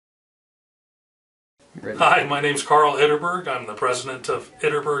Ready. Hi, my name's Carl Itterberg. I'm the president of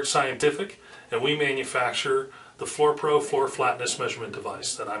Itterberg Scientific, and we manufacture the FloorPro floor flatness measurement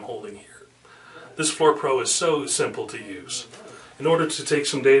device that I'm holding here. This FloorPro is so simple to use. In order to take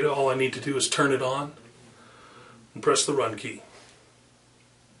some data, all I need to do is turn it on and press the run key.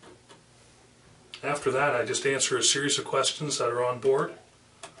 After that, I just answer a series of questions that are on board.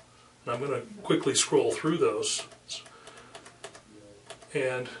 And I'm going to quickly scroll through those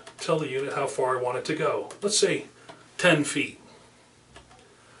and tell the unit how far I want it to go. Let's say 10 feet.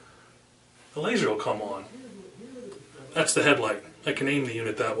 The laser will come on. That's the headlight. I can aim the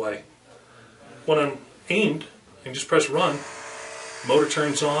unit that way. When I'm aimed, I can just press run, the motor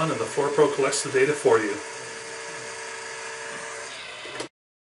turns on, and the FloorPro collects the data for you.